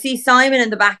 I see Simon in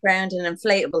the background, an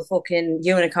inflatable fucking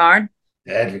unicorn.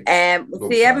 We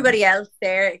see everybody else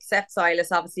there except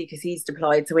Silas, obviously, because he's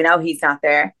deployed, so we know he's not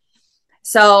there.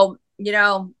 So, you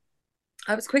know,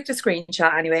 I was quick to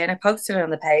screenshot anyway, and I posted it on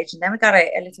the page, and then we got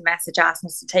a little message asking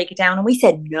us to take it down, and we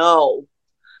said no,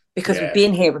 because we've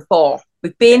been here before.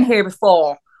 We've been here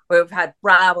before, where we've had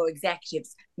Bravo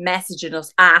executives messaging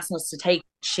us, asking us to take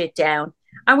shit down,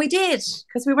 and we did,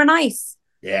 because we were nice.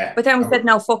 Yeah. But then we said,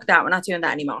 no, fuck that. We're not doing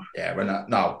that anymore. Yeah, we're not.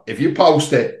 No, if you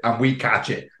post it and we catch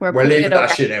it, we're leaving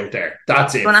that shit out there.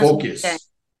 That's it. Focus.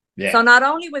 Yeah. So not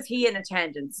only was he in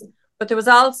attendance, but there was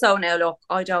also, now look,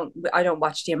 I don't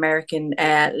watch the American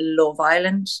Love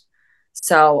Island,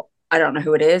 so I don't know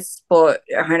who it is, but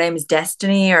her name is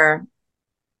Destiny.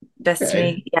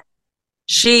 Okay. Yeah.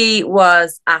 She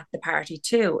was at the party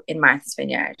too in Martha's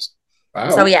Vineyard.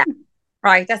 Wow. So yeah,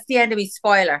 right. That's the end of his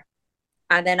spoiler.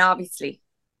 And then obviously.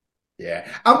 Yeah.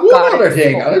 And one other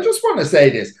thing, and I just want to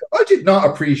say this, I did not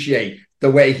appreciate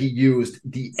the way he used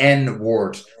the N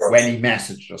word when he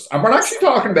messaged us. And we're actually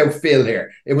talking about Phil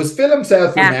here. It was Phil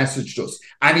himself who messaged us,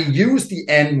 and he used the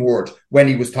N word when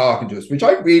he was talking to us, which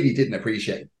I really didn't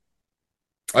appreciate.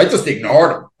 I just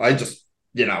ignored him. I just,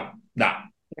 nah.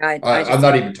 I'm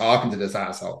not even talking to this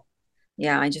asshole.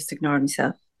 Yeah, I just ignored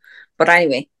myself. But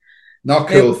anyway. Not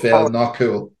cool, Phil. Not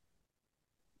cool.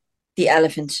 The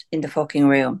elephant in the fucking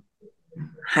room.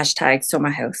 Hashtag summer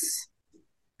house.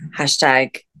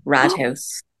 Hashtag rad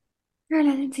house.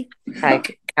 Lindsay.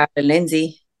 Hashtag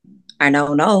Lindsay.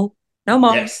 No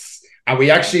more. Yes. And we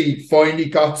actually finally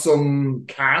got some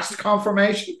cast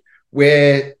confirmation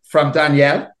from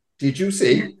Danielle. Did you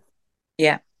see?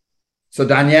 Yeah. So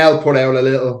Danielle put out a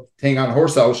little thing on her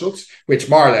socials, which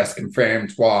more or less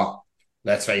confirmed what,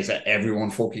 let's face it,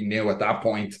 everyone fucking knew at that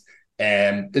point.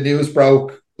 The news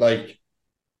broke like,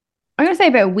 I'm going to say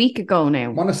about a week ago now. I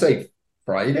want to say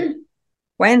Friday?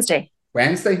 Wednesday.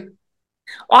 Oh,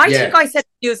 I think I said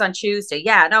it was on Tuesday.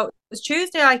 Yeah, no, it was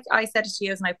Tuesday I said it to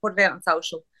you and I put it out on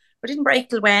social. But it didn't break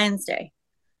till Wednesday.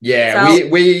 Yeah, so,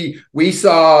 we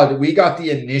saw, we got the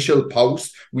initial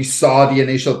post. We saw the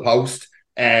initial post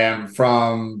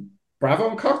from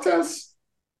Bravoland Cocktails.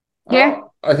 Yeah.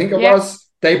 I think it was.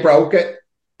 They broke it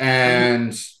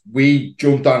and we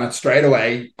jumped on it straight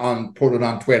away put it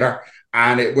on Twitter.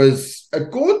 And it was a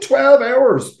good 12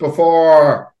 hours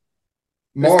before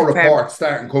more reports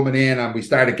started coming in and we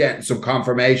started getting some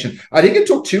confirmation. I think it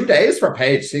took 2 days for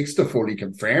Page 6 to fully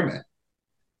confirm it.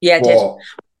 Yeah, it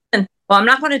did. Well, I'm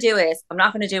not going to do it. I'm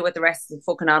not going to do what the rest of the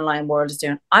fucking online world is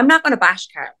doing. I'm not going to bash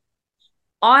Carl.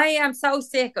 I am so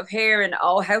sick of hearing,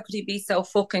 how could he be so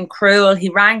fucking cruel? He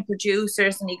rang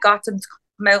producers and he got them to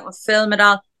come out and film it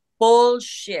all.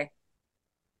 Bullshit.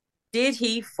 Did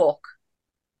he fuck?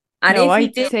 And no,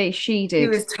 I'd say she did. He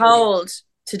was told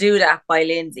to do that by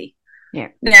Lindsay. Yeah.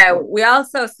 Now, we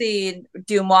also seen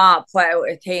Dumois put out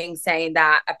a thing saying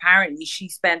that apparently she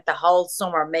spent the whole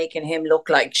summer making him look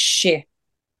like shit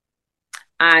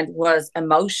and was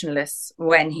emotionless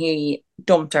when he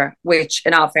dumped her, which,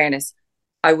 in all fairness,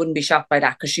 I wouldn't be shocked by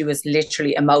that because she was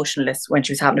literally emotionless when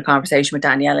she was having a conversation with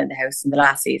Danielle in the house in the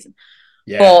last season.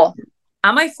 Yeah. But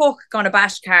am I going to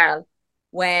bash Carl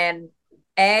when...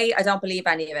 A, I don't believe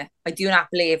any of it. I do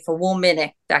not believe for 1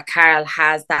 minute that Carl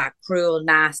has that cruel,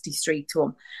 nasty streak to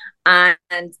him.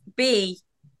 And B,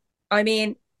 I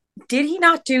mean, did he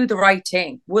not do the right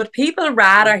thing? Would people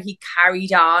rather he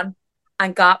carried on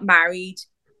and got married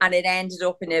and it ended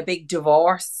up in a big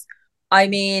divorce? I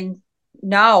mean,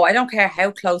 no, I don't care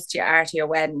how close you are to your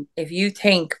wedding. If you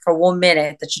think for 1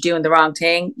 minute that you're doing the wrong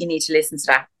thing, you need to listen to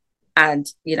that and,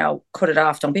 cut it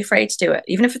off. Don't be afraid to do it.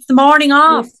 Even if it's the morning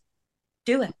off.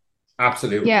 Do it.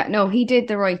 Absolutely. Yeah, no, he did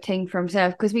the right thing for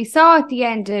himself because we saw at the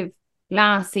end of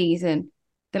last season,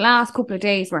 the last couple of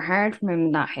days were hard for him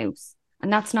in that house.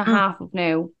 And that's not half of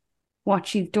now what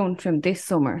she's done for him this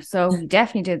summer. So he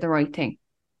definitely did the right thing.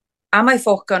 Am I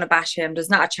going to bash him? There's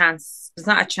not a chance. There's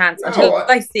not a chance. Until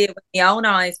I see it with my own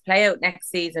eyes play out next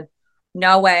season,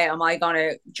 no way am I going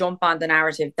to jump on the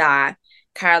narrative that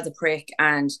Carl's a prick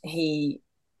and he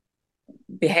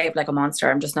behaved like a monster.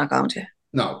 I'm just not going to.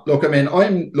 No, look, I mean,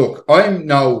 I'm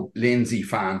no Lindsay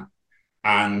fan,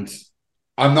 and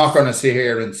I'm not going to sit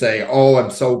here and say, "Oh,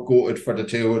 I'm so gutted for the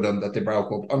two of them that they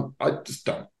broke up." I just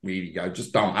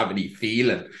don't have any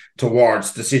feeling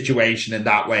towards the situation in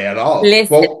that way at all.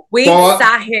 Listen, we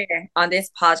sat here on this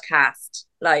podcast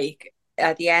like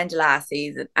at the end of last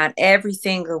season, and every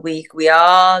single week we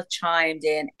all chimed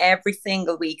in, every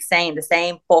single week saying the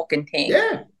same fucking thing.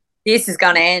 Yeah. This is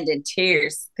going to end in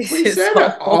tears. We said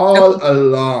it all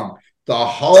along, the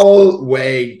whole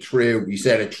way through. We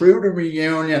said it through the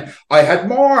reunion. I had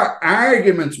more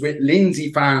arguments with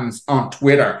Lindsay fans on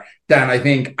Twitter than I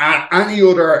think at any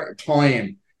other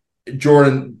time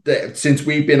since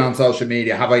we've been on social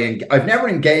media. I've never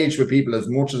engaged with people as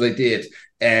much as I did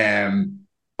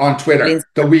on Twitter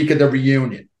the week of the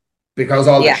reunion, because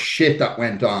all the shit that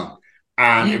went on.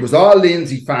 And it was all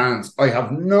Lindsay fans. I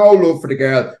have no love for the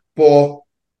girl. But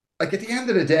like at the end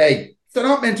of the day, they're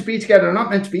not meant to be together. They're not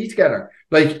meant to be together.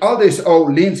 Like all this,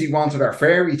 Lindsay wanted her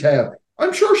fairy tale.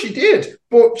 I'm sure she did,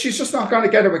 but she's just not going to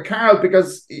get it with Carl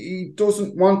because he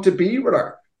doesn't want to be with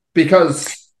her.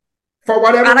 Because for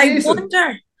whatever reason.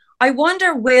 I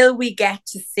wonder, will we get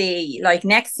to see, like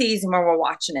next season when we're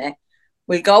watching it,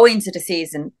 we'll go into the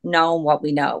season knowing what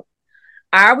we know.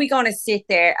 Are we going to sit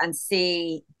there and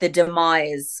see the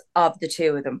demise of the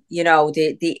two of them? You know,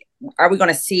 are we going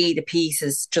to see the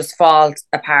pieces just fall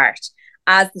apart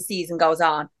as the season goes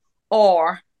on?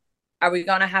 Or are we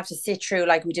going to have to sit through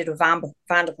like we did with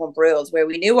Vanderpump Rules, where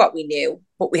we knew what we knew,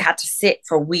 but we had to sit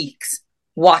for weeks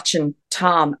watching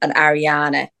Tom and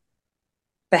Ariana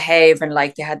behaving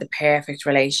like they had the perfect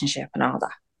relationship and all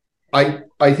that?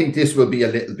 I think this will be a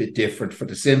little bit different for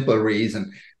the simple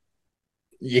reason.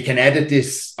 You can edit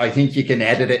this. I think you can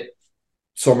edit it,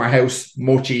 Summer House,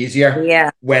 much easier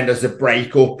when there's a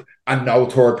breakup and no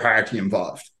third party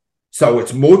involved. So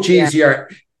it's much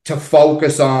easier to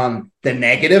focus on the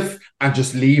negative and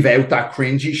just leave out that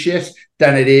cringy shit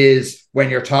than it is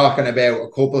when you're talking about a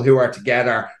couple who are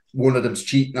together, one of them's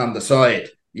cheating on the side,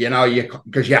 you know,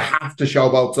 because you have to show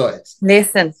both sides.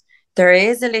 Listen, there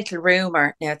is a little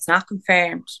rumour. Now, it's not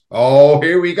confirmed. Oh,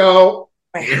 here we go.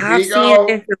 I have seen a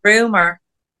little rumour.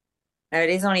 Now, it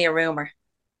is only a rumour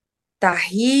that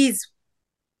he's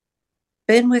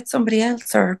been with somebody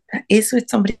else or is with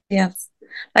somebody else.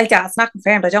 Like that, it's not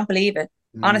confirmed. I don't believe it.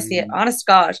 Honestly, honest to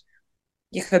God,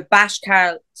 you could bash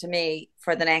Carl to me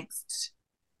for the next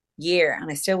year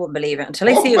and I still wouldn't believe it until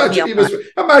I see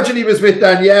it. Imagine he was with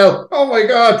Danielle. Oh my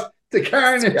God, the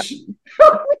carnage.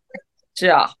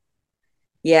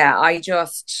 Yeah, I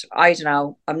don't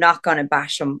know. I'm not going to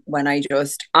bash him when I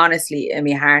just, honestly, in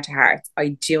my heart to heart, I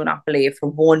do not believe for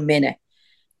 1 minute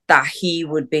that he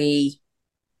would be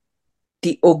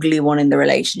the ugly one in the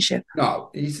relationship. No,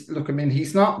 he's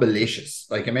not malicious.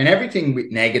 Like, I mean, everything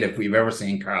negative we've ever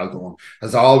seen Carl done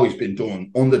has always been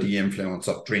done under the influence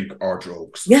of drink or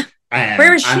drugs. Yeah.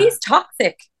 Whereas she's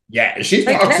toxic. Yeah, she's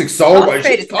toxic sober.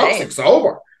 She's toxic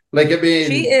sober. Like, I mean,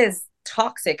 she is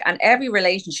toxic, and every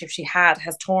relationship she had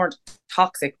has turned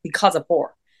toxic because of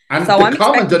her. And so the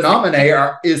common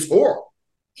denominator is her.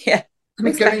 Yeah.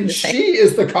 She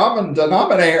is the common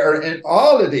denominator in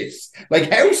all of this.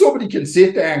 Like, how somebody can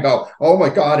sit there and go, oh my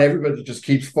God, everybody just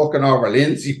keeps fucking over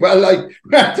Lindsay. Well, like,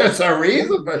 there's a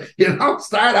reason, but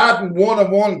start adding one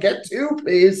and one, get two,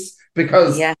 please,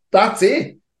 because that's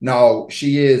it. No,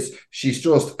 she's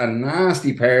just a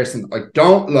nasty person. I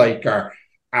don't like her.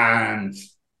 And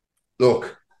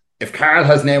look, if Carl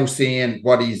has now seen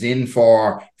what he's in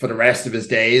for the rest of his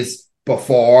days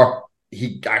before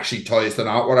he actually ties the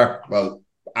knot with her,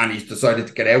 and he's decided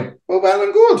to get out, well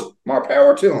and good. More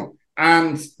power to him.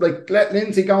 And, like, let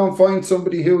Lindsay go and find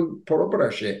somebody who'll put up with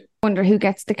her shit. Wonder who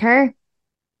gets the car.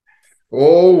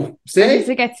 Oh, see? Does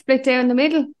it get split down the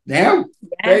middle? Now,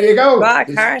 there you go. Bought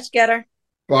a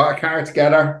car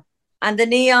together. And the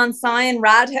neon sign,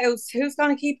 Rad House, who's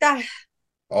going to keep that?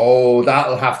 Oh,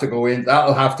 that'll have to go in.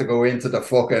 That'll have to go into the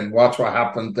fucking watch what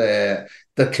happened. The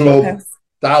club.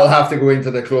 That'll have to go into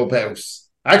the clubhouse.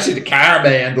 Actually, the car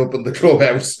may end up in the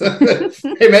clubhouse.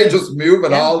 They may just move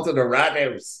it all to the Rat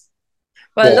House.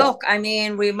 Well, look, I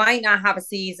mean, we might not have a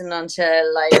season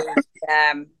until like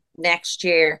next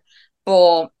year,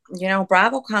 but you know,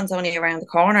 BravoCon's only around the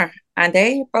corner, and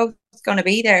they're both going to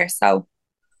be there. So.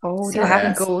 Oh,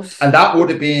 that good. And that would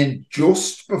have been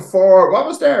just before, what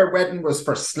was their wedding was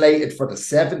slated for the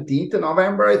 17th of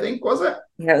November, I think, was it?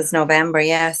 Yeah, it was November,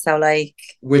 yeah. So like,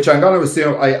 which I'm going to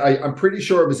assume, I'm pretty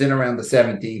sure it was in around the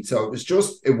 17th. So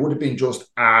it would have been just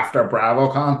after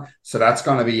BravoCon. So that's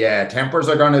going to be, tempers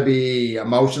are going to be,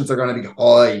 emotions are going to be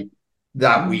high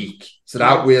that week. So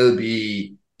that will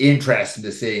be interesting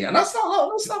to see. And that's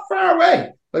not far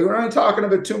away. Like, we're only talking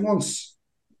about 2 months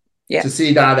to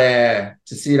see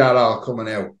that all coming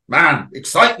out. Man,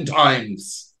 exciting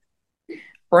times.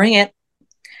 Bring it.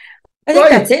 I think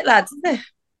that's it, lads, isn't it?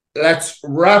 Let's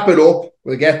wrap it up.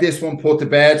 We'll get this one put to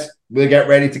bed. We'll get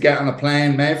ready to get on a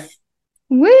plane, Maeve.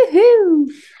 Woohoo!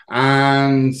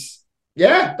 And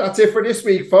yeah, that's it for this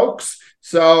week, folks.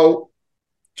 So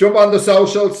jump on the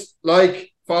socials,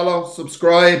 like, follow,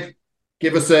 subscribe,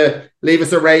 leave us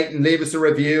a rating, leave us a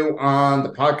review on the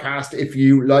podcast if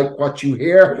you like what you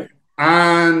hear.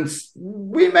 And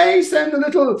we may send a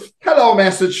little hello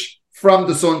message from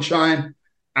the sunshine.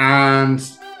 And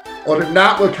other than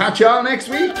that, we'll catch you all next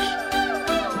week.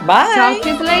 Bye. Talk to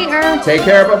you later. Take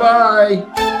care.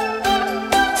 Bye-bye.